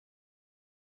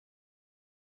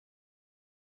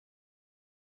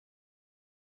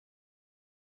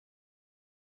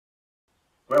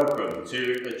Welcome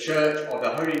to the Church of the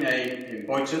Holy Name in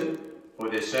Boyton for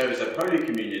this service of Holy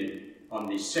Communion on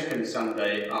the second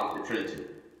Sunday after Trinity.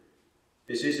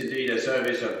 This is indeed a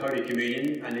service of Holy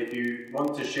Communion, and if you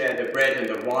want to share the bread and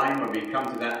the wine when we come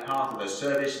to that part of the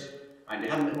service and you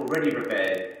haven't already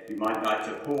prepared, you might like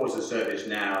to pause the service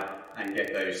now and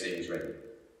get those things ready.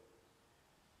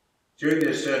 During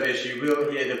this service you will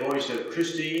hear the voice of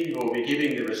Christine, who will be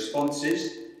giving the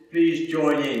responses. Please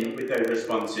join in with those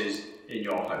responses in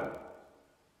your home.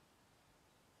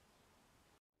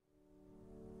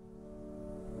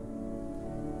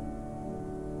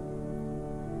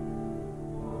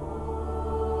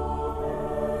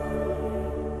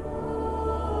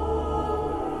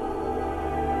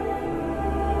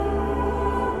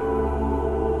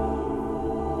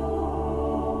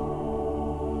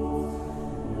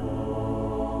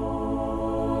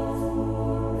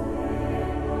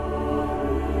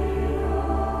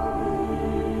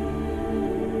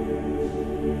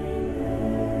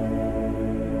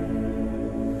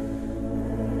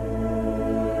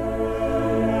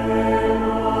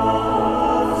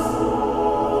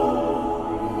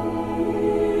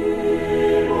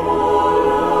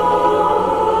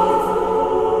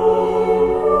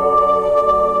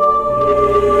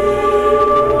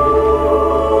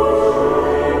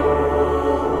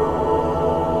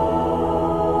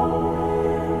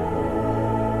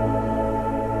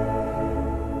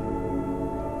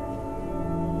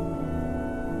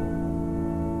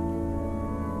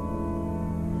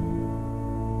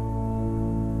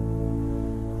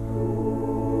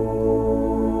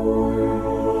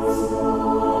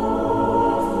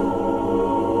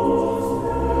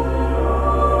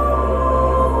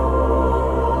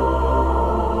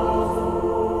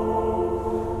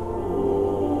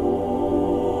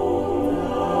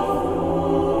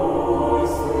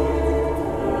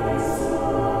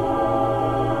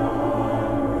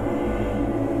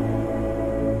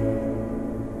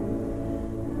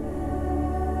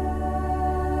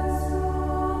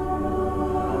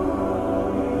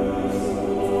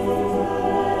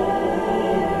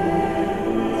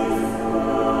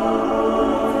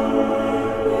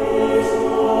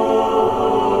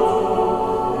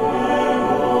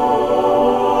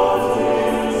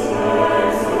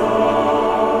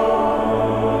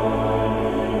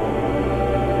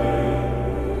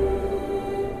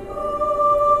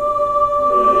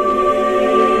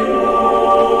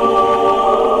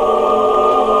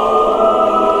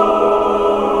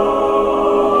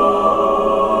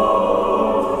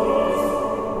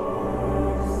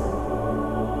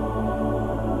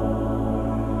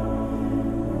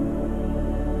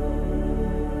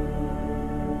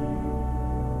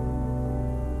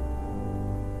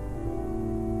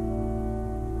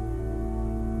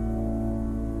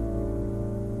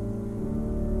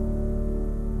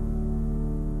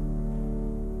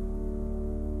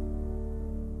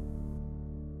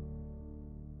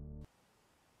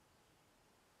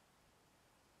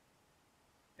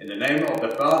 In the name of the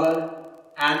Father,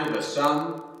 and of the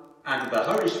Son, and of the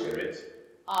Holy Spirit.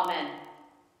 Amen.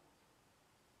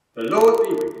 The Lord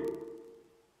be with you.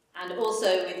 And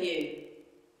also with you.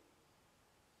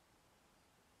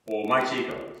 Almighty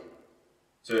God,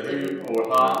 to whom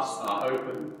all hearts are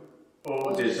open,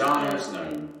 all desires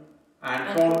known,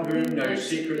 and from whom no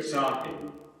secrets are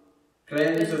hidden,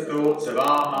 cleanse the thoughts of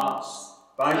our hearts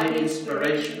by the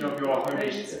inspiration of your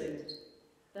Holy Spirit,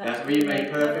 that we may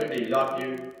perfectly love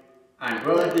you and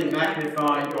worthily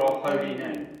magnify your holy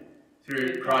name,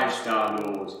 through Christ our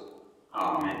Lord.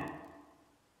 Amen.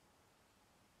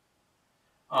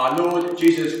 Our Lord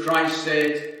Jesus Christ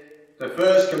said, "The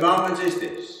first commandment is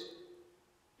this: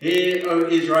 Hear, O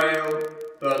Israel,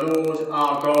 the Lord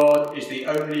our God is the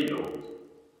only Lord.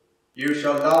 You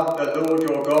shall love the Lord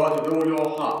your God with all your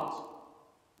heart,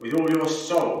 with all your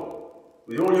soul,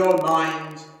 with all your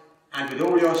mind, and with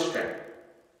all your strength.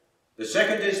 The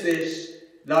second is this: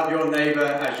 love your neighbour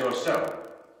as yourself.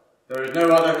 There is no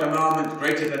other commandment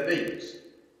greater than these.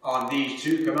 On these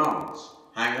two commandments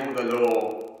hang all the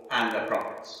law and the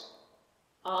prophets."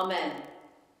 Amen.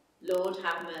 Lord,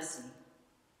 have mercy.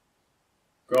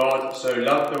 God so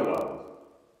loved the world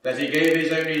that he gave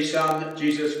his only Son,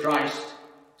 Jesus Christ,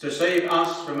 to save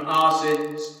us from our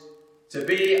sins, to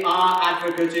be our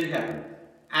advocate in heaven,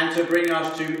 and to bring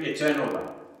us to eternal life.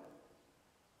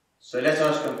 So let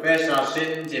us confess our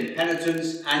sins in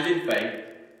penitence and in faith,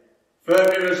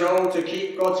 firmly resolved to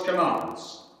keep God's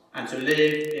commandments and to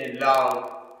live in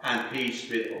love and peace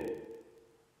with all.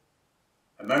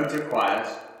 A moment of quiet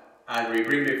as we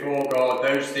bring before God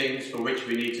those things for which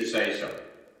we need to say sorry.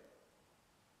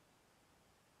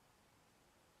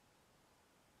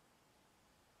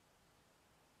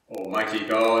 Almighty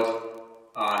God,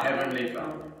 our heavenly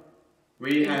Father,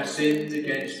 we have sinned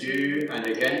against you and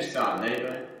against our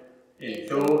neighbour in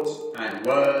thought and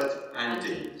word and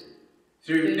deed,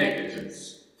 through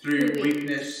negligence, through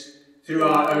weakness, through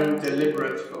our own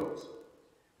deliberate fault.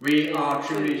 We are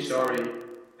truly sorry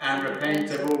and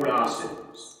repent of all our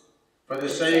sins. For the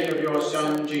sake of your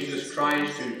Son, Jesus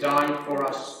Christ, who died for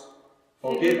us,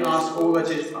 forgive us all that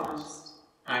is past,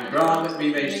 and grant that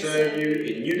we may serve you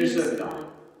in newness of life,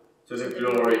 to the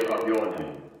glory of your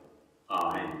name.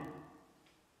 Amen.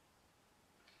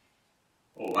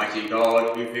 Almighty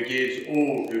God, who forgives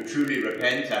all who truly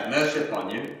repent, have mercy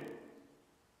upon you,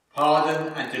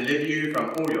 pardon and deliver you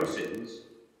from all your sins,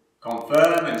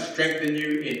 confirm and strengthen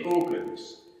you in all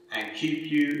goodness, and keep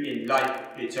you in life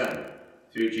eternal,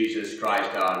 through Jesus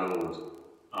Christ our Lord.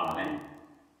 Amen.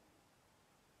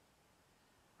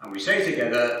 And we say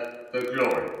together the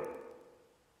Glory.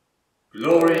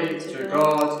 Glory to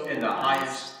God in the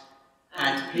highest,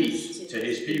 and peace to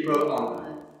his people on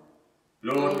earth.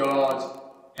 Lord God,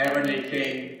 heavenly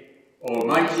King,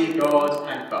 almighty God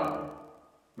and Father,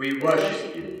 we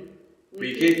worship you,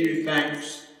 we give you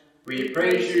thanks, we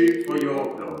praise you for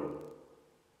your glory.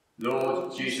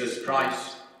 Lord Jesus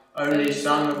Christ, only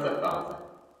Son of the Father,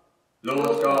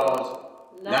 Lord God,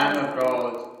 Lamb of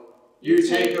God, you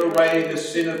take away the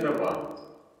sin of the world,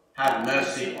 have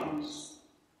mercy on us.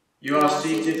 You are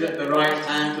seated at the right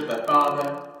hand of the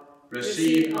Father,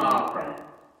 receive our prayer.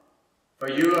 For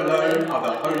you alone are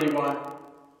the Holy One,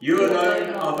 you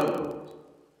alone are the Lord,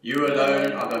 you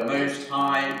alone are the Most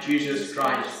High, Jesus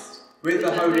Christ, with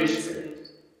the Holy Spirit,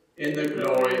 in the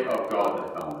glory of God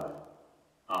the Father.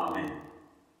 Amen.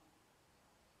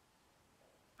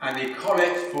 And the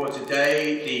collect for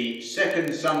today, the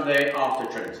second Sunday after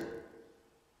Trinity.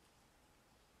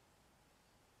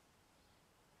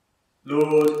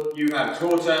 Lord, you have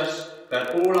taught us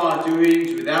that all our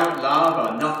doings without love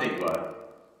are nothing worth.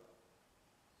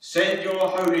 Send your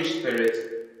Holy Spirit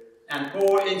and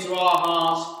pour into our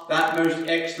hearts that most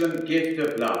excellent gift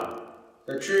of love,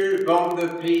 the true bond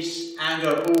of peace and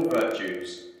of all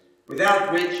virtues,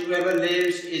 without which whoever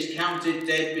lives is counted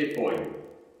dead before you.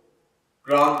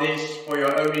 Grant this for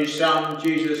your only Son,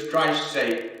 Jesus Christ's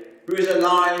sake, who is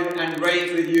alive and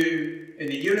reigns with you in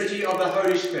the unity of the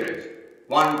Holy Spirit,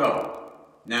 one God,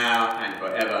 now and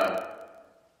forever.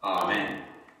 Amen.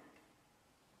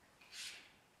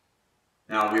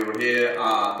 Now we will hear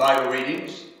our Bible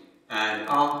readings, and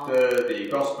after the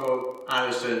Gospel,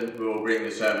 Alison will bring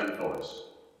the sermon for us.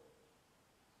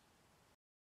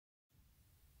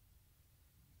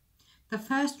 The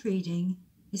first reading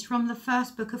is from the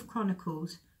first book of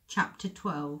Chronicles, chapter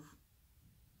 12.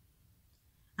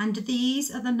 And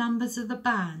these are the numbers of the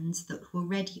bands that were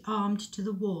ready armed to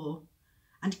the war,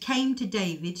 and came to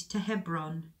David to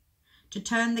Hebron, to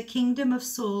turn the kingdom of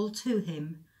Saul to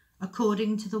him,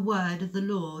 according to the word of the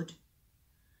Lord.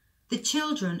 The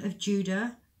children of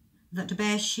Judah that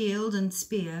bear shield and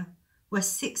spear were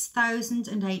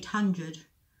 6,800,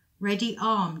 ready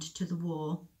armed to the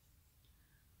war.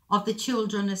 Of the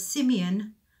children of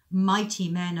Simeon, mighty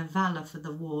men of valour for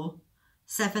the war,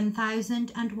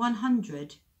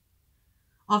 7,100.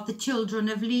 Of the children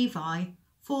of Levi,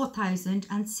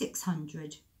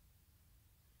 4,600.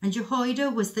 And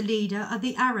Jehoiada was the leader of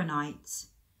the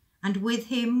Aaronites, and with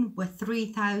him were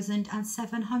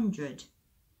 3,700.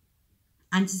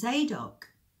 And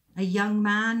Zadok, a young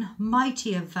man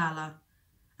mighty of valour,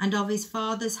 and of his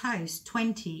father's house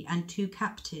 22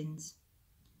 captains.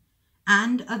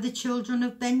 And of the children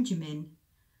of Benjamin,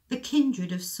 the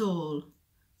kindred of Saul,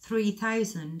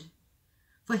 3,000.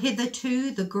 For hitherto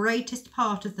the greatest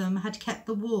part of them had kept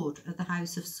the ward of the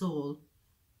house of Saul.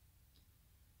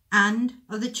 And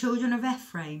of the children of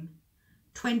Ephraim,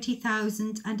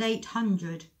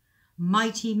 20,800,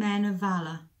 mighty men of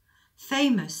valour,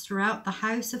 famous throughout the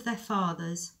house of their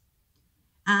fathers.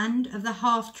 And of the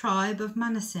half-tribe of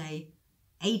Manasseh,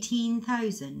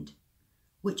 18,000,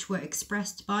 which were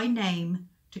expressed by name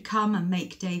to come and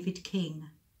make David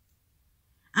king.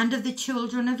 And of the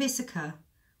children of Issachar,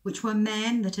 which were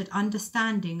men that had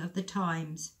understanding of the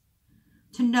times,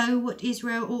 to know what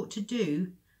Israel ought to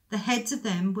do, the heads of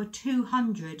them were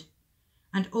 200,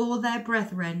 and all their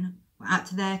brethren were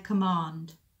at their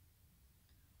command.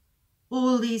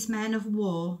 All these men of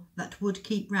war that would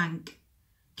keep rank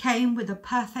came with a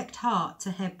perfect heart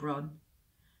to Hebron,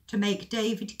 to make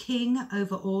David king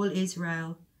over all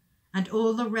Israel, and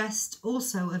all the rest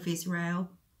also of Israel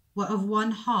were of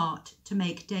one heart to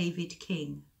make David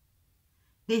king.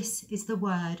 This is the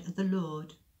word of the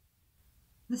Lord.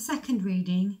 The second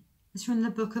reading is from the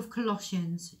book of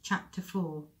Colossians, chapter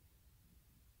 4.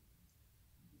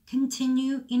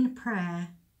 Continue in prayer,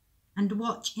 and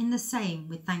watch in the same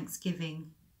with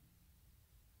thanksgiving.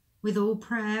 With all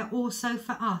prayer also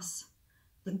for us,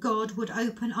 that God would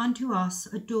open unto us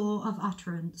a door of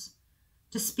utterance,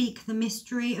 to speak the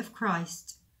mystery of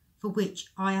Christ, for which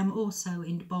I am also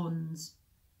in bonds,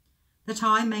 that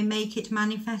I may make it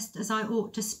manifest as I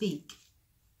ought to speak.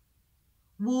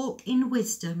 Walk in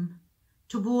wisdom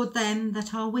toward them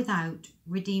that are without,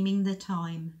 redeeming the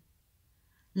time.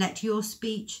 Let your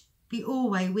speech be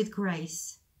always with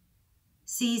grace,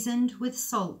 seasoned with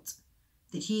salt,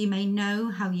 that ye may know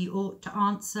how ye ought to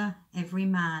answer every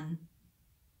man.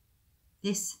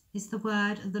 This is the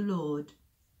word of the Lord.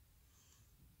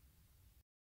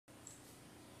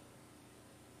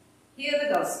 Hear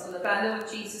the gospel of our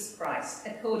Lord Jesus Christ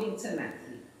according to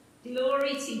Matthew.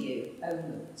 Glory to you, O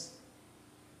Lord.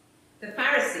 The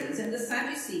Pharisees and the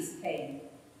Sadducees came,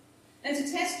 and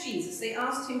to test Jesus they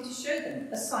asked him to show them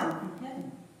a sign from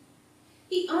heaven.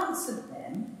 He answered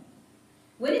them,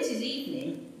 "When it is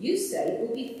evening, you say it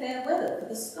will be fair weather, for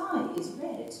the sky is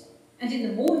red, and in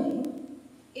the morning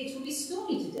it will be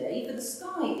stormy today, for the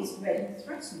sky is red and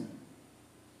threatening.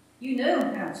 You know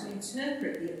how to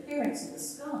interpret the appearance of the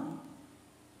sky,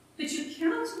 but you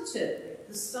cannot interpret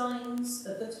the signs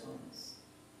of the times."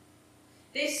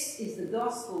 This is the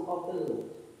gospel of the Lord.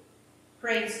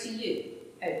 Praise to you,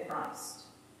 O Christ.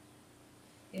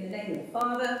 In the name of the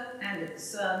Father, and of the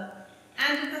Son,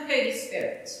 and of the Holy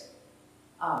Spirit.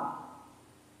 Amen.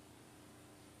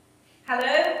 Hello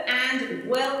and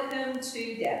welcome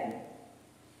to Devon.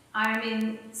 I am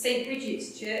in St.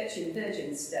 Bridget's Church in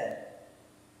Virginstone,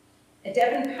 a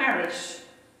Devon parish,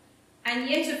 and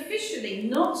yet officially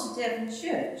not a Devon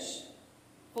church,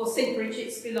 for St.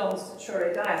 Bridget's belongs to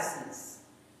Truro Diocese.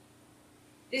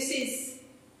 This is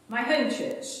my home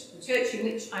church, the church in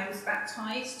which I was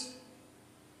baptised,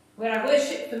 where I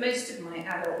worshipped for most of my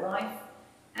adult life,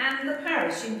 and the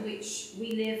parish in which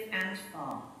we live and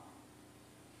farm.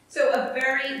 So a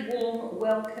very warm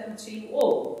welcome to you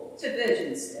all to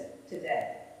Virginstone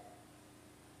today.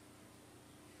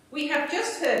 We have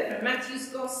just heard from Matthew's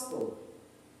Gospel,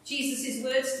 Jesus'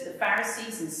 words to the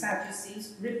Pharisees and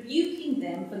Sadducees, rebuking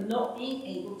them for not being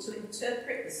able to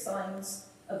interpret the signs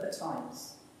of the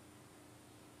times.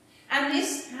 And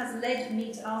this has led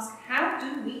me to ask, how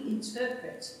do we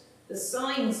interpret the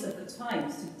signs of the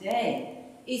times today,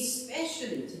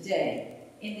 especially today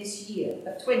in this year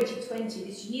of 2020,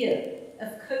 this year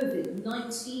of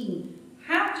COVID-19?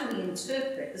 How do we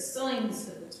interpret the signs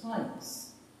of the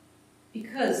times?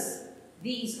 Because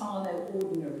these are no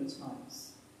ordinary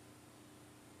times.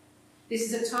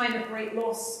 This is a time of great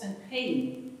loss and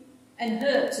pain and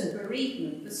hurt and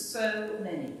bereavement for so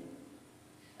many,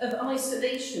 of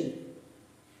isolation,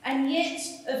 and yet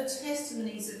of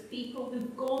testimonies of people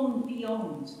who've gone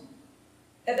beyond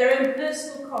at their own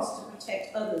personal cost to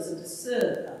protect others and to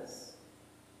serve us.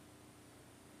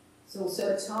 It's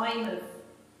also a time of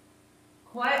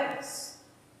quietness,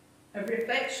 of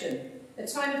reflection, a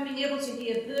time of being able to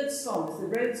hear bird song as the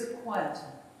roads are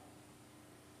quieter.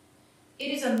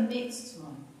 It is a mixed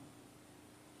time,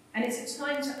 and it's a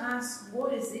time to ask,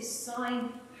 what is this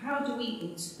sign? How do we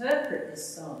interpret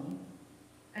this sign?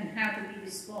 And how do we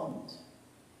respond?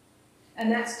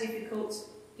 And that's difficult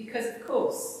because, of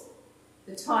course,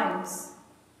 the times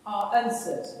are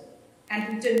uncertain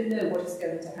and we don't know what is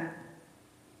going to happen.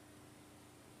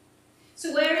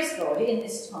 So where is God in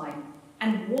this time,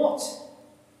 and what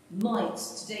might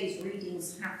today's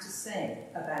readings have to say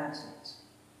about it?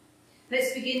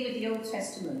 Let's begin with the Old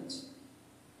Testament,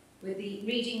 with the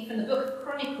reading from the book of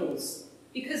Chronicles,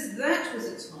 because that was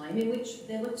a time in which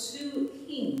there were two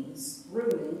kings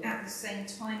ruling at the same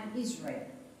time in Israel.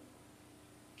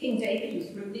 King David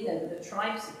was ruling over the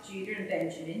tribes of Judah and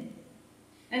Benjamin,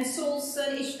 and Saul's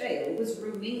son Ishmael was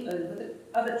ruling over the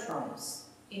other tribes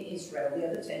in Israel, the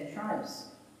other 10 tribes.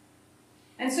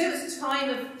 And so it was a time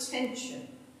of tension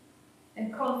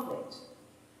and conflict.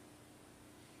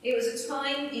 It was a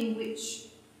time in which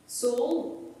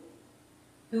Saul,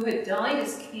 who had died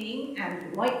as king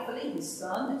and rightfully his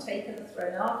son had taken the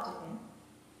throne after him,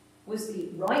 was the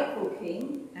rightful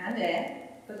king and heir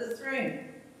for the throne.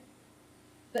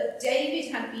 But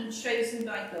David had been chosen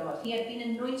by God. He had been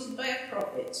anointed by a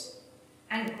prophet.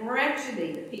 And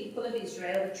gradually the people of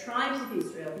Israel, the tribes of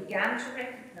Israel, began to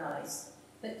recognize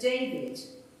that David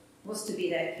was to be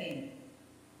their king.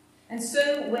 And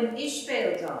so when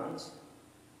Ishmael died,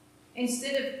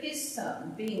 instead of his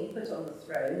son being put on the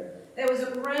throne, there was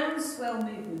a groundswell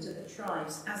movement of the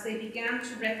tribes as they began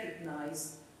to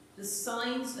recognize the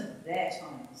signs of their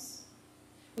times.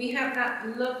 We have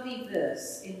that lovely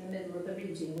verse in the middle of the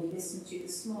reading we listened to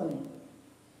this morning,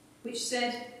 which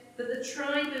said, that the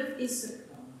tribe of Issachar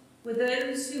were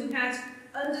those who had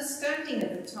understanding of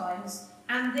the times,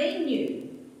 and they knew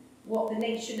what the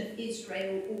nation of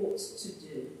Israel ought to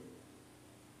do.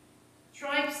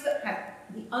 Tribes that had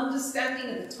the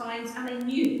understanding of the times, and they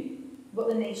knew what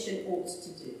the nation ought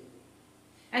to do.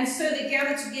 And so they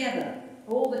gathered together,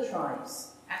 all the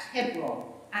tribes, at Hebron,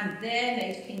 and there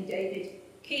made King David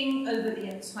king over the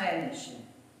entire nation,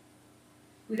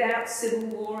 without civil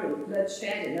war and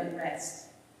bloodshed and unrest,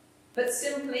 but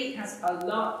simply as a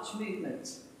large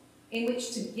movement in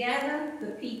which together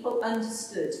the people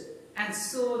understood and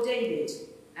saw David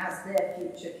as their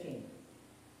future king.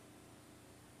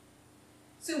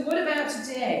 So what about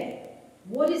today?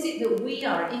 What is it that we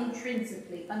are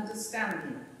intrinsically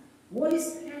understanding? What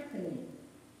is happening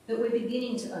that we're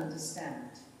beginning to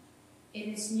understand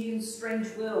in this new strange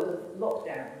world of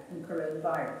lockdown and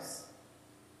coronavirus?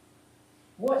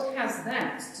 What has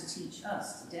that to teach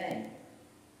us today?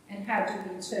 And how do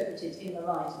we interpret it in the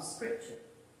light of Scripture?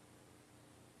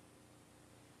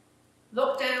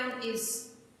 Lockdown is,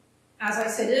 as I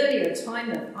said earlier, a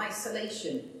time of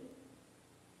isolation.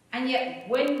 And yet,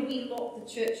 when we locked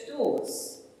the church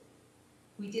doors,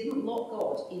 we didn't lock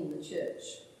God in the church.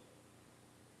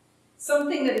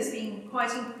 Something that has been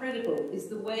quite incredible is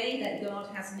the way that God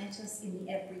has met us in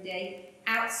the everyday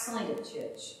outside of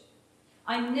church.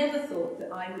 I never thought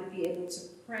that I would be able to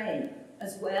pray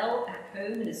as well at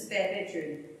home in a spare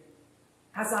bedroom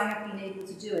as I have been able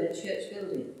to do in a church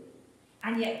building.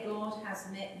 And yet God has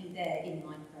met me there in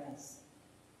my prayers.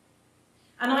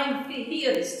 And I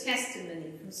hear this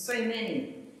testimony from so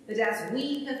many that as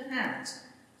we have had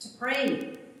to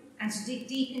pray and to dig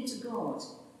deep into God,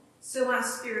 so our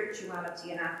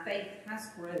spirituality and our faith has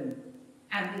grown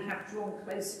and we have drawn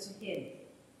closer to him.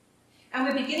 And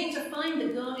we're beginning to find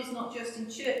that God is not just in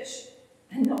church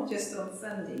and not just on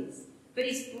Sundays, but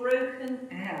he's broken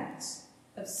out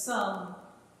of some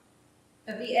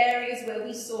of the areas where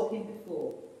we saw him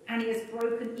before. And he has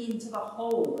broken into the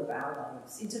whole of our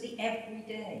lives, into the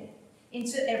everyday,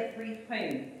 into every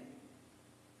home.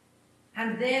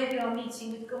 And there we are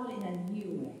meeting with God in a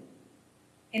new way,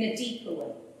 in a deeper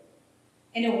way,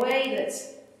 in a way that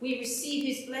we receive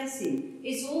his blessing.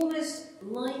 It's almost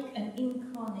like an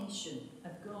incarnation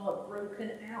of God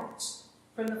broken out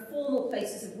from the formal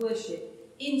places of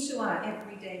worship into our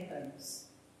everyday homes.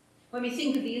 When we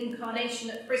think of the incarnation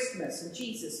at Christmas and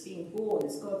Jesus being born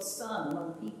as God's Son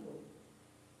among people,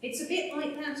 it's a bit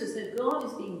like that, as though God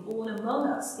is being born among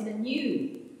us in a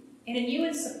new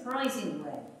and surprising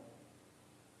way.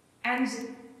 And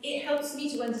it helps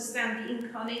me to understand the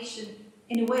incarnation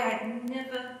in a way I've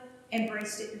never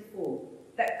embraced it before,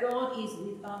 that God is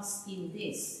with us in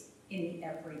the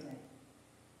everyday.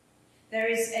 There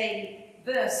is a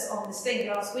verse on the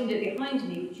stained glass window behind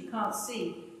me, which you can't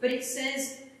see, but it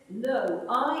says, "Lo,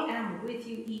 I am with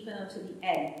you even unto the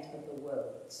end of the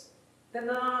world." The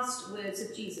last words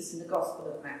of Jesus in the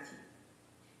Gospel of Matthew.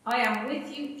 I am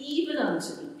with you even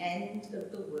unto the end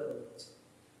of the world.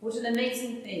 What an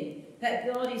amazing thing,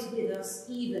 that God is with us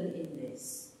even in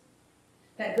this.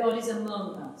 That God is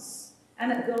among us,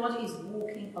 and that God is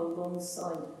walking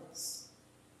alongside us.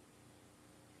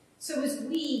 So as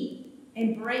we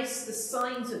embrace the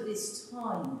signs of this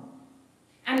time,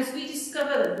 and as we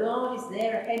discover that God is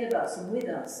there ahead of us and with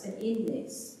us and in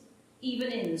this,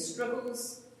 even in the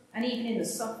struggles and even in the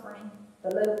suffering, the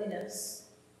loneliness,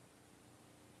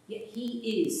 yet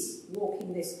he is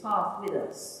walking this path with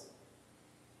us.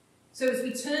 So as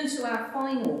we turn to our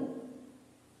final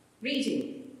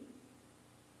reading,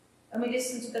 and we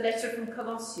listen to the letter from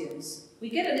Colossians, we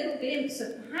get a little glimpse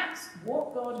of perhaps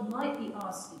what God might be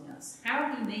asking us,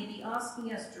 how he may be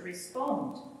asking us to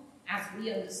respond as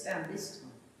we understand this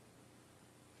time.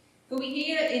 For we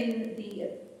hear in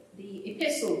the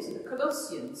epistle to the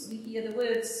Colossians, we hear the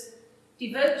words,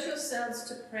 "Devote yourselves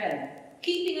to prayer,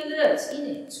 keeping alert in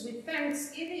it with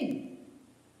thanksgiving."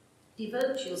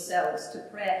 Devote yourselves to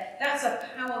prayer. That's a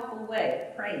powerful way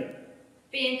of praying.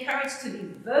 Be encouraged to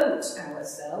devote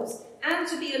ourselves and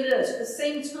to be alert at the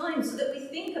same time, so that we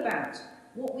think about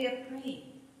what we are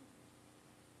praying,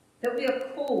 that we are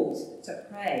called to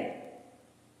pray.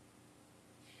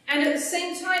 And at the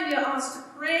same time, we are asked to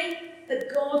pray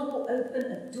that God will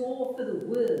open a door for the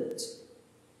word.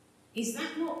 Is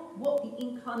that not what the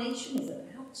incarnation is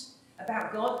about?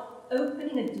 About God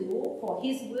opening a door for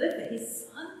his word, for his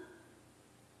Son?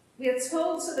 We are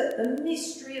told so that the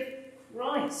mystery of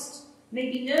Christ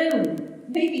may be known,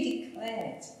 may be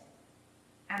declared,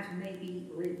 and may be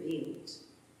revealed.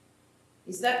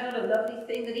 Is that not a lovely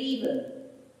thing, that even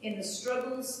in the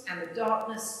struggles and the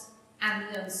darkness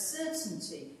and the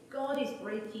uncertainty, God is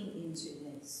breaking into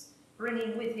this,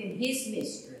 bringing with him his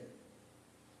mystery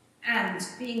and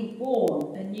being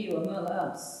born anew among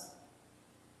us.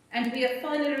 And we are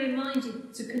finally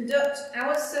reminded to conduct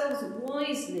ourselves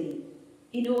wisely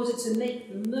in order to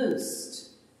make the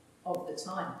most of the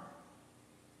time.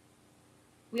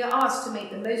 We are asked to make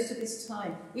the most of this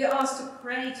time. We are asked to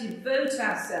pray, to devote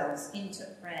ourselves into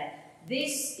prayer.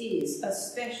 This is a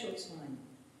special time,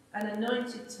 an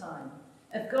anointed time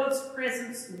of God's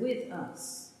presence with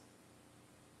us.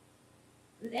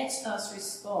 Let us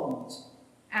respond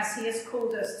as he has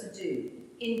called us to do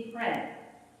in prayer,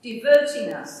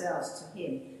 devoting ourselves to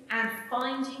him and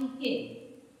finding him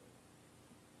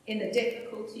in the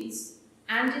difficulties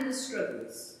and in the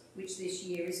struggles which this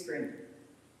year is bringing.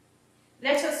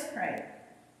 Let us pray.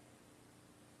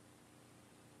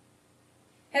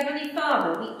 Heavenly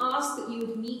Father, we ask that you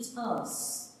would meet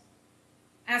us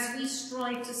as we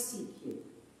strive to seek you.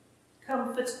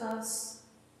 Comfort us,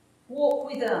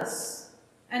 walk with us,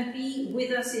 and be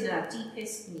with us in our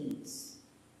deepest needs.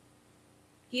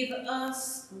 Give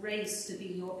us grace to be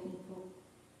your people,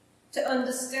 to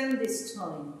understand this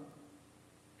time,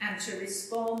 and to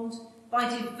respond by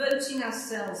devoting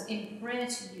ourselves in prayer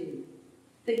to you,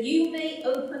 that you may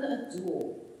open a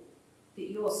door, that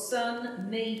your Son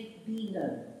may be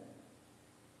known.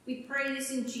 We pray this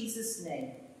in Jesus'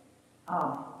 name.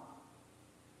 Amen.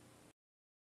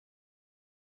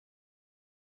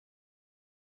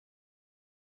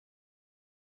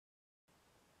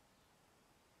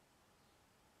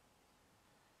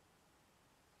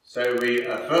 So we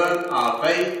affirm our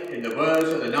faith in the words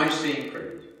of the Nicene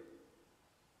Creed.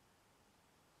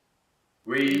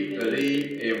 We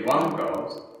believe in one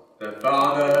God, the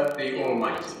Father, the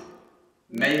Almighty,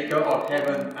 maker of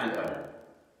heaven and earth,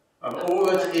 of all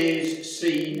that is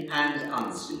seen and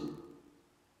unseen.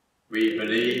 We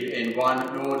believe in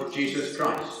one Lord Jesus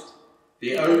Christ,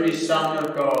 the only Son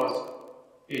of God,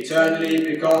 eternally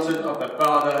begotten of the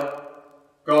Father,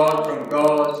 God from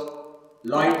God,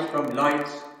 light from light,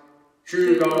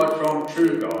 true God from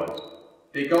true God,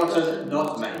 begotten,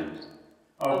 not made,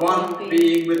 of one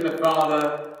being with the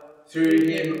Father, through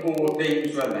him all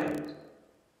things were made.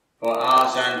 For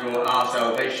us and for our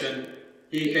salvation,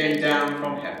 he came down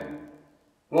from heaven,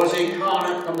 was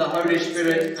incarnate from the Holy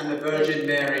Spirit and the Virgin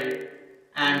Mary,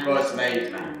 and was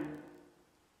made man.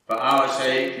 For our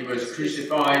sake he was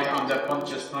crucified under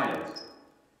Pontius Pilate.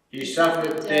 He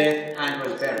suffered death and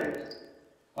was buried.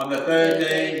 On the third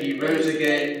day he rose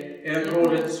again in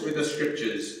accordance with the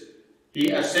Scriptures. He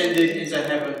ascended into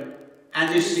heaven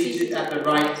and is seated at the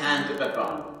right hand of the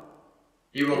Father.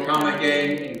 He will come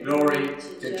again in glory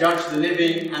to judge the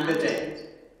living and the dead,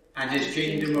 and his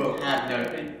kingdom will have no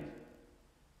end.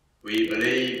 We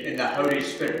believe in the Holy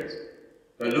Spirit,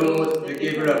 the Lord, the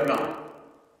giver of life,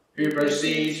 who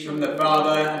proceeds from the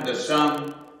Father and the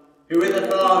Son, who with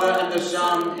the Father and the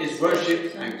Son is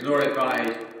worshipped and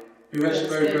glorified, who has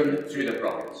spoken through the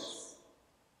prophets.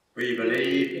 We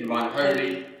believe in one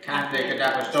holy, Catholic and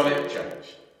Apostolic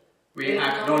Church. We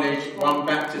acknowledge one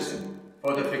baptism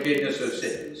for the forgiveness of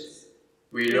sins.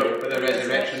 We look for the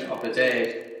resurrection of the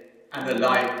dead and the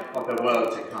life of the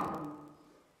world to come.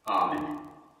 Amen.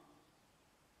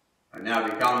 And now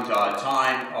we come to our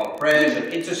time of prayers of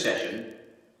intercession.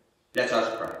 Let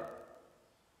us pray.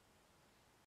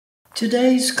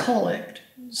 Today's collect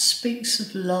speaks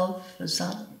of love as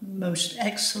that most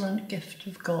excellent gift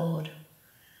of God.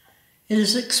 It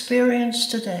is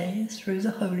experienced today through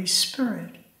the Holy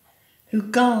Spirit, who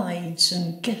guides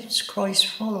and gifts Christ's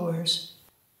followers.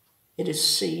 It is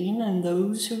seen in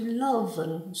those who love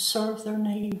and serve their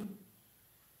neighbour,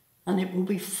 and it will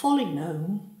be fully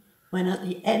known when at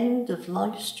the end of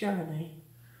life's journey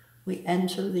we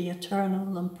enter the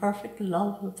eternal and perfect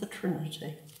love of the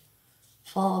Trinity,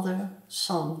 Father,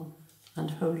 Son,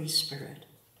 and Holy Spirit.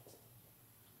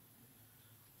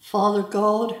 Father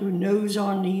God, who knows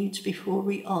our needs before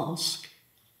we ask,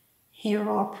 hear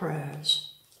our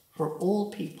prayers for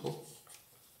all people.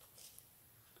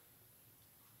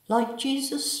 Like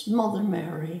Jesus' mother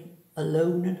Mary,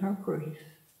 alone in her grief,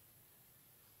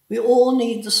 we all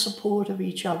need the support of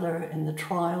each other in the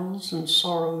trials and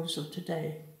sorrows of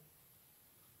today.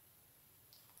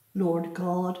 Lord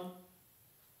God,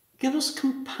 give us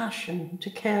compassion to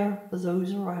care for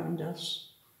those around us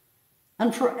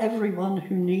and for everyone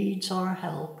who needs our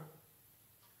help.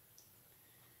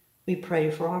 We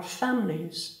pray for our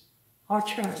families, our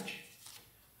church,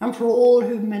 and for all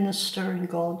who minister in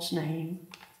God's name.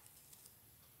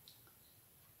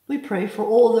 We pray for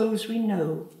all those we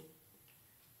know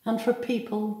and for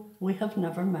people we have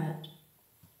never met.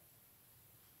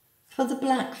 For the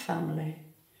Black family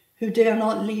who dare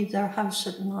not leave their house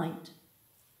at night.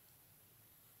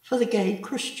 for the gay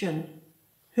Christian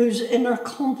whose inner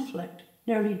conflict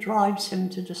nearly drives him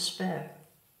to despair.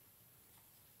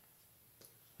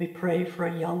 We pray for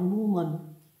a young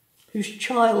woman whose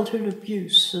childhood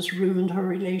abuse has ruined her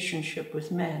relationship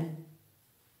with men.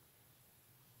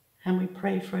 And we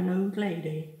pray for an old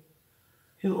lady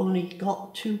who only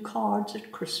got 2 cards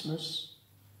at Christmas,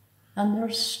 and they're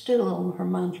still on her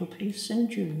mantelpiece in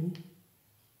June.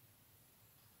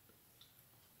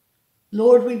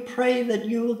 Lord, we pray that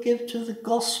you will give to the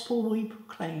gospel we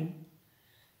proclaim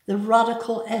the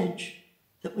radical edge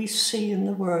that we see in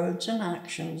the words and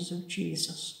actions of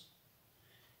Jesus,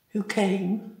 who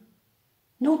came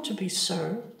not to be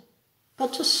served,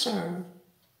 but to serve,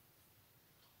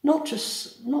 not to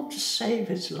save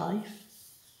his life,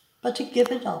 but to give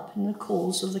it up in the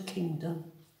cause of the kingdom.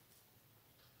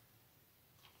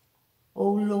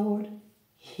 O Lord,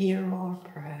 hear our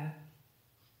prayer.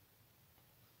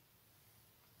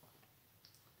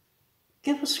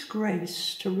 Give us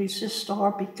grace to resist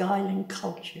our beguiling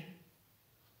culture.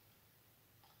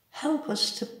 Help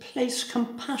us to place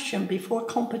compassion before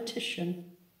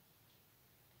competition.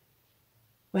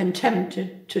 When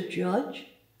tempted to judge,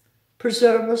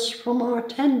 preserve us from our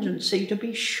tendency to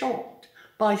be shocked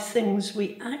by things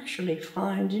we actually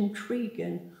find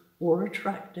intriguing or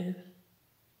attractive.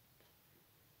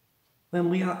 When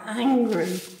we are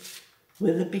angry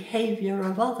with the behaviour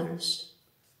of others,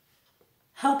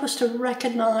 help us to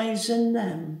recognise in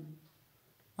them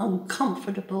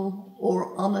uncomfortable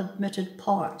or unadmitted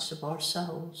parts of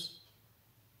ourselves.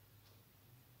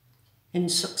 In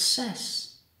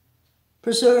success,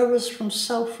 preserve us from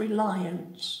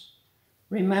self-reliance,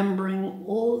 remembering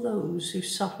all those who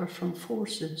suffer from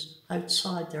forces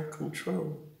outside their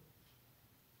control.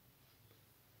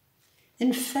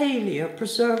 In failure,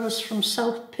 preserve us from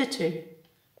self-pity,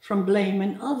 from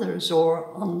blaming others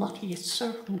or unlucky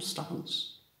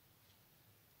circumstance.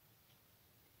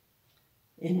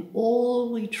 In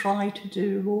all we try to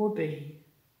do or be,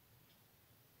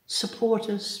 support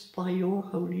us by your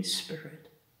Holy Spirit.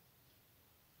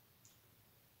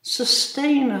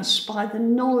 Sustain us by the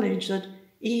knowledge that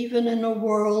even in a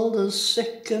world as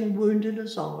sick and wounded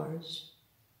as ours,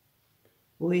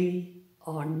 we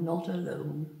are not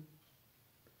alone.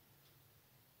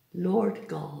 Lord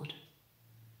God,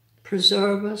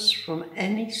 preserve us from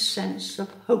any sense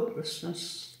of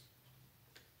hopelessness.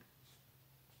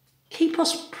 Keep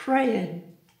us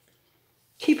praying,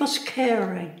 keep us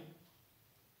caring,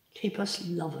 keep us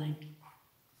loving.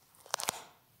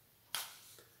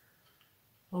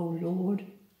 O Lord,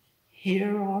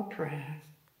 hear our prayer.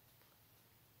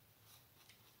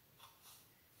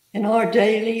 In our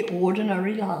daily,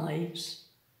 ordinary lives,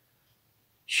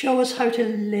 show us how to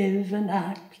live and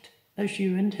act as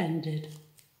you intended.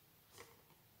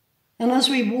 And as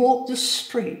we walk the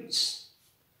streets,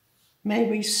 may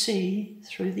we see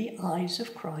through the eyes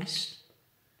of Christ,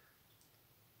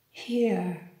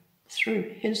 hear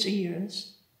through his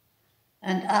ears,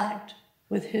 and act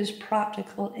with his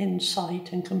practical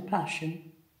insight and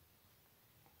compassion.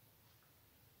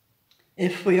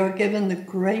 If we are given the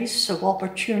grace of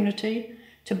opportunity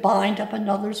to bind up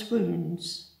another's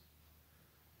wounds,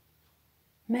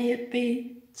 may it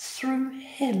be through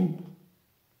him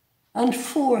and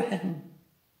for him,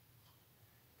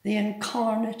 the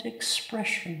incarnate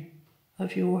expression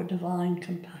of your divine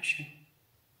compassion.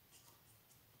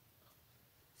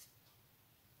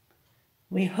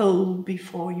 We hold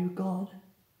before you, God,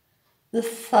 the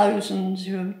thousands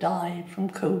who have died from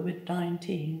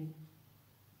COVID-19.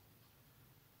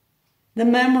 The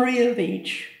memory of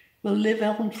each will live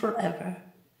on forever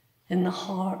in the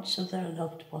hearts of their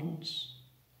loved ones.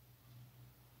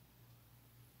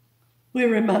 We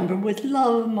remember with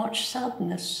love much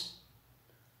sadness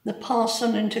the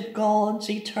passing into God's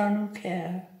eternal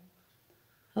care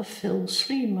of Phil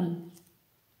Sleeman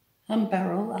and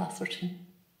Beryl Atherton.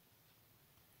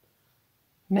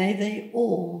 May they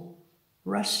all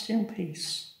rest in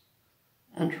peace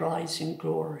and rise in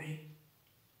glory.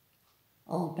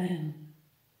 Amen.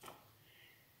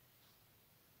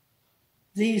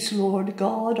 These, Lord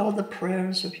God, are the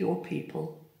prayers of your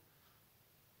people.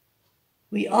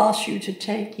 We ask you to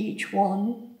take each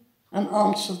one and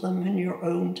answer them in your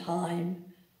own time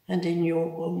and in your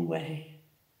own way.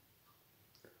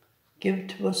 Give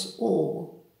to us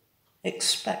all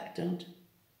expectant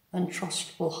and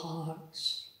trustful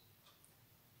hearts.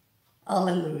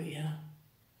 Alleluia.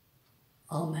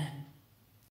 Amen.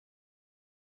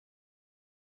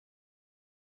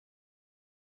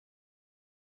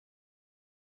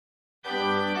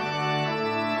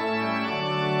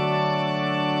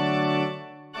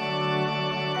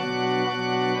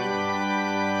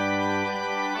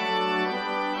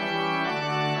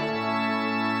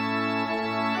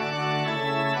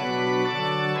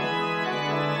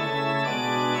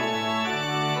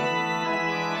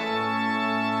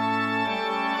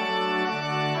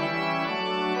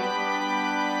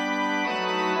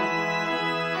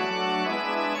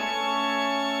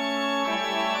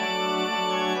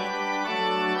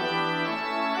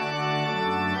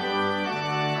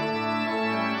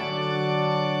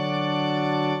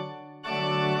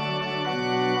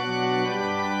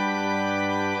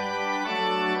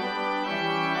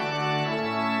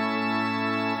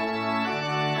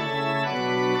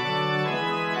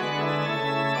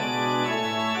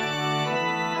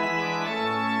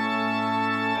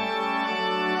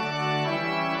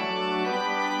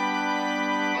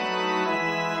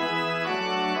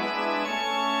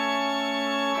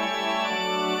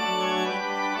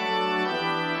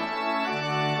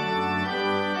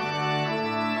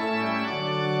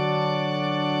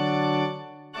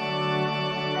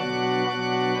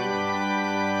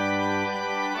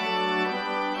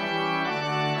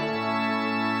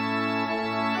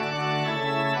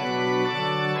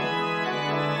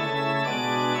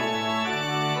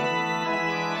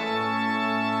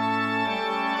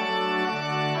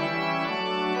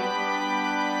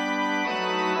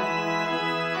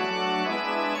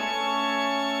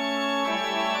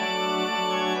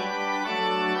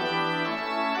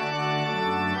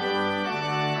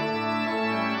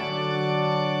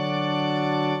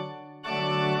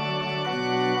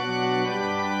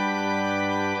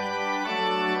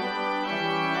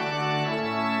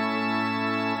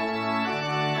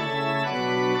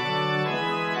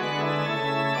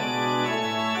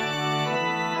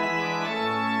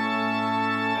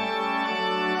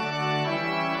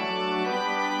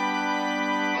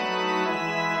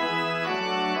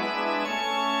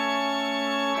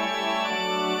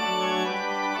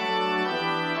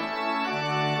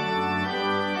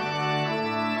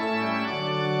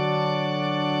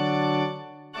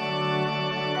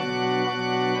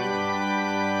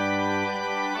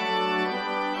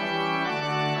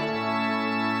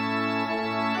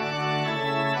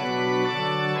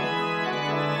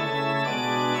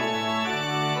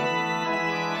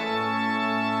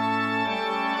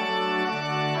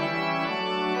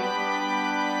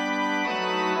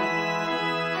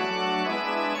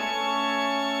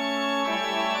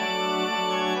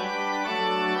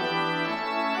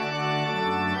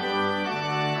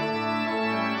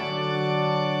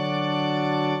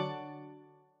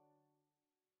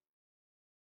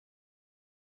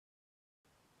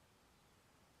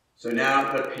 So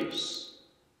now the peace.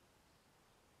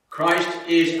 Christ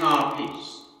is our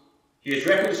peace. He has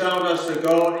reconciled us to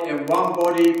God in one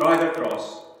body by the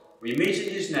cross. We meet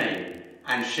in his name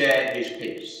and share his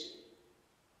peace.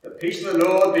 The peace of the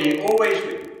Lord be always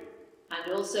with you.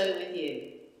 And also with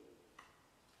you.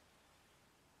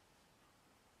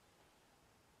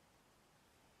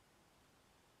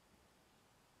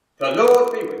 The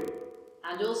Lord be with you.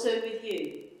 And also with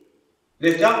you.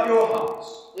 Lift up your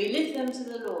hearts. We lift them to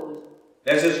the Lord.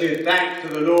 Let us give thanks to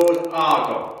the Lord our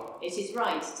God. It is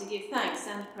right to give thanks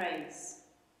and praise.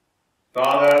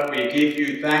 Father, we give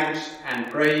you thanks and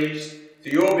praise to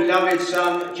your beloved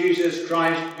Son, Jesus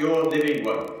Christ, your living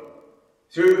word,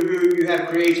 through whom you have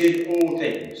created all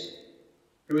things,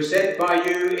 who was sent by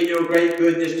you in your great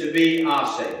goodness to be our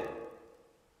Saviour.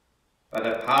 By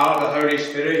the power of the Holy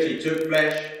Spirit he took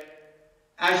flesh.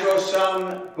 As your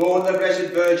Son, born the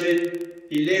Blessed Virgin,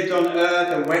 he lived on earth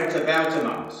and went about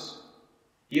among us.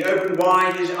 He opened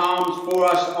wide his arms for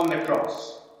us on the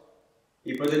cross.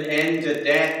 He put an end to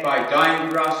death by dying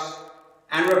for us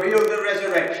and revealed the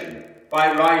resurrection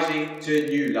by rising to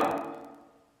new life.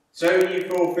 So he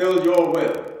fulfilled your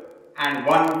will and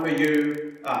won for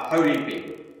you a holy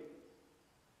people.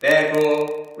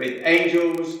 Therefore, with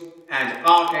angels and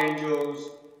archangels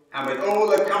and with all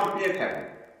the company of heaven,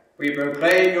 we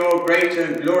proclaim your great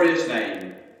and glorious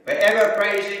name, forever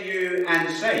praising you and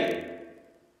saying,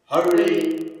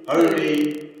 Holy,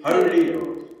 holy, holy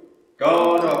Lord,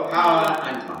 God of power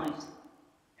and might.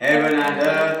 Heaven and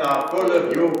earth are full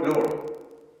of your glory.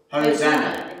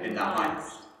 Hosanna in the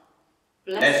highest.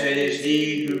 Blessed is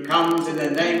he who comes in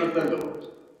the name of the Lord.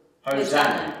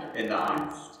 Hosanna in the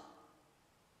highest.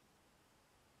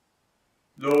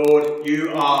 Lord,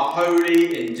 you are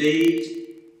holy indeed,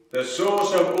 the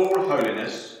source of all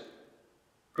holiness.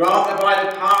 Grant that by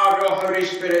the power of your Holy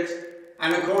Spirit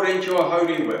and according to your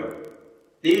holy will,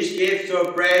 these gifts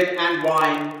of bread and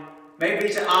wine may be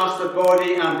to us the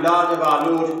body and blood of our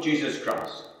Lord Jesus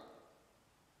Christ,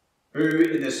 who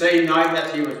in the same night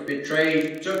that he was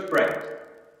betrayed took bread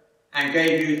and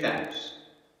gave you thanks.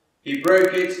 He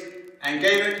broke it and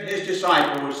gave it to his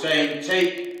disciples, saying,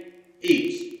 Take,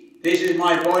 eat, this is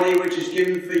my body which is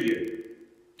given for you.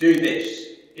 Do this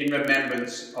in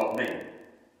remembrance of me.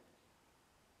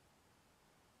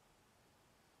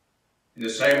 In the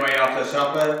same way after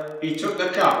supper, he took the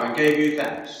cup and gave you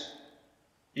thanks.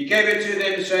 He gave it to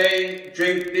them, saying,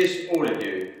 Drink this, all of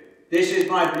you. This is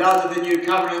my blood of the new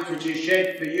covenant, which is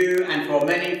shed for you and for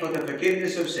many for the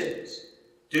forgiveness of sins.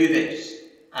 Do this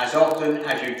as often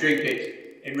as you drink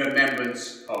it in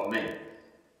remembrance of me.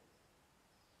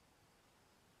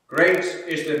 Great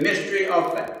is the mystery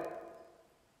of faith.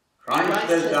 Christ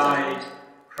has died,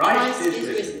 Christ is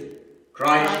risen,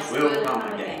 Christ will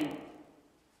come again.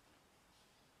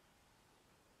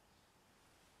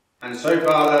 And so,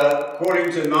 Father,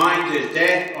 calling to mind his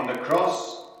death on the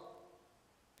cross,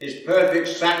 his perfect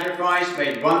sacrifice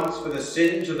made once for the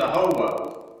sins of the whole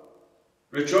world,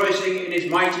 rejoicing in his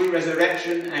mighty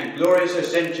resurrection and glorious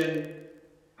ascension,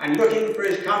 and looking for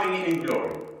his coming in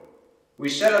glory, we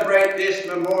celebrate this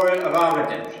memorial of our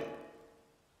redemption.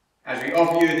 As we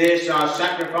offer you this, our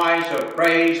sacrifice of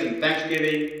praise and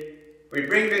thanksgiving, we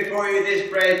bring before you this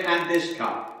bread and this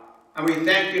cup, and we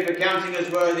thank you for counting us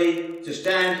worthy to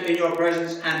stand in your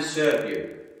presence and serve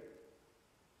you.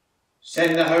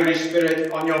 Send the Holy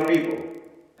Spirit on your people,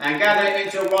 and gather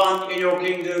into one in your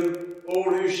kingdom all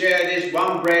who share this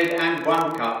one bread and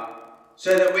one cup,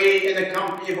 so that we, in the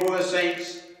company of all the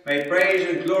saints, may praise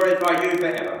and glorify you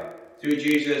forever, through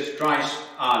Jesus Christ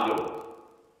our Lord,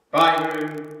 by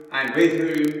whom, and with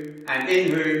whom, and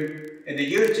in whom, in the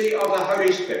unity of the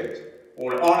Holy Spirit,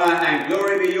 all honour and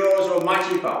glory be yours,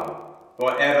 Almighty Father,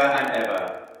 for ever and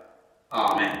ever.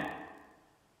 Amen.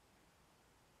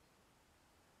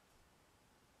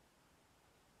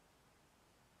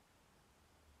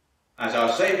 As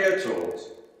our Saviour taught,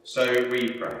 so we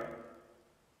pray.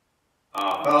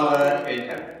 Our Father in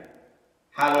heaven,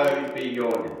 hallowed be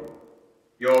your name.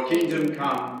 Your kingdom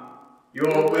come,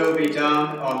 your will be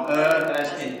done on earth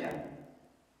as in heaven.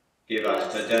 Give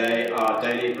us today our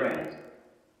daily bread.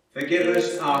 Forgive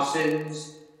us our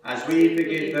sins, as we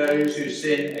forgive those who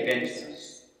sin against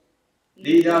us.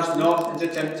 Lead us not into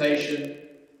temptation,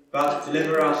 but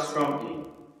deliver us from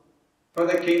evil. For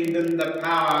the kingdom, the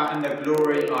power, and the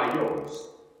glory are yours,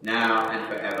 now and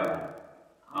forever.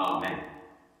 Amen.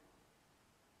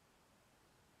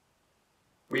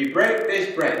 We break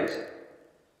this bread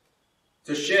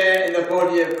to share in the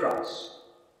body of Christ.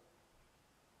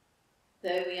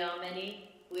 Though we are many,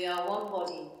 we are one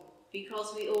body,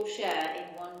 because we all share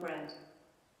in one bread.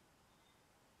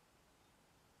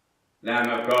 Lamb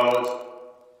of God,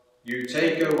 you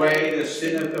take away the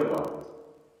sin of the world,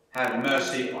 have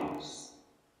mercy on us.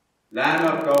 Lamb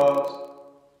of God,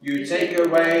 you take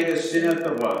away the sin of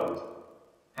the world,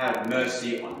 have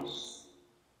mercy on us.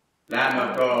 Lamb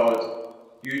of God,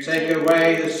 you take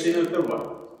away the sin of the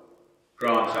world,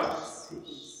 grant us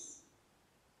peace.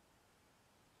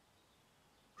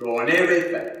 Draw near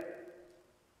with faith.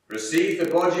 Receive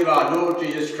the body of our Lord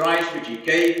Jesus Christ, which he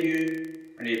gave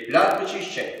you, and his blood which he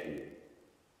shed for you.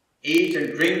 Eat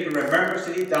and drink in remembrance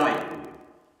that he died for you,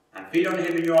 and feed on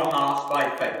him in your hearts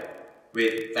by faith,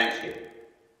 with thanksgiving.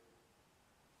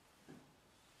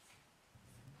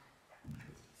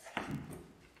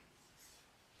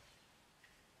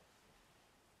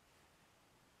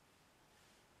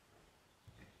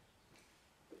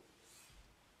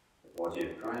 The body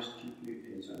of Christ keep you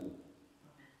in eternal.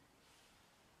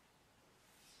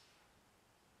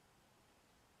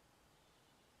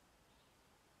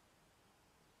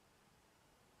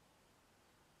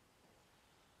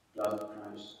 Blood of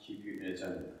Christ keep you in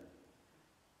eternal.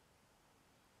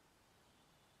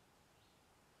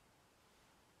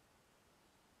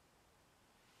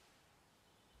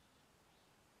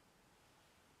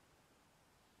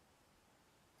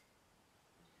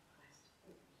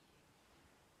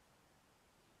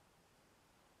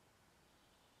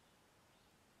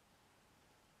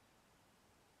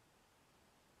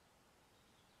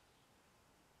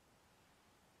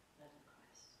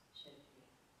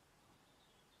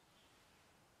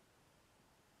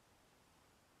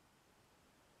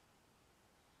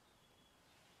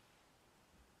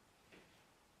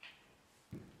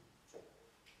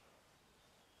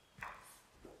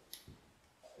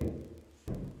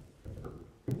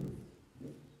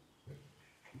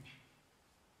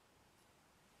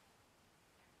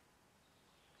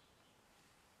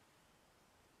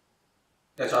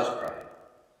 Let us pray.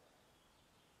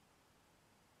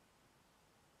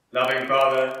 Loving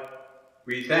Father,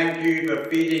 we thank you for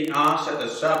feeding us at the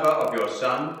supper of your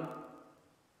Son.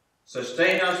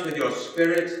 Sustain us with your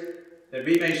Spirit, that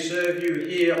we may serve you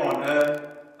here on earth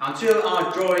until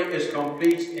our joy is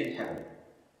complete in heaven,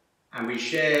 and we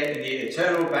share in the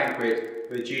eternal banquet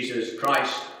with Jesus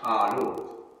Christ our Lord.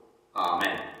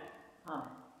 Amen. Amen.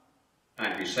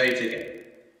 And we say together,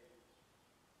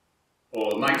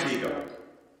 Almighty God,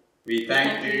 we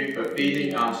thank you for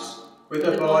feeding us with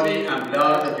the body and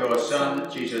blood of your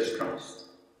Son, Jesus Christ.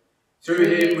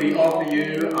 Through him we offer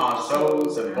you our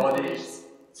souls and bodies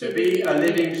to be a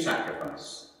living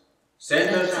sacrifice.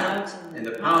 Send us out in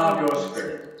the power of your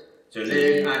Spirit to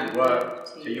live and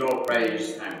work to your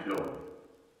praise and glory.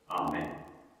 Amen.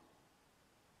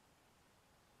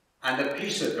 And the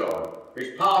peace of God,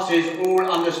 which passes all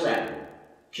understanding,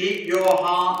 keep your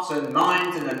hearts and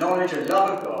minds in the knowledge and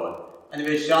love of God and of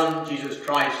his Son, Jesus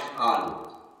Christ our Lord.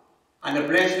 And the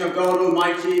blessing of God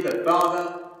Almighty, the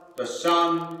Father, the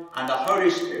Son, and the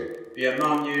Holy Spirit be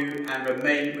among you and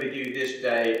remain with you this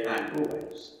day and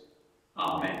always.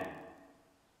 Amen.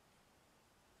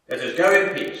 Let us go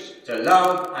in peace to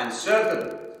love and serve the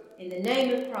Lord. In the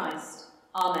name of Christ.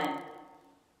 Amen.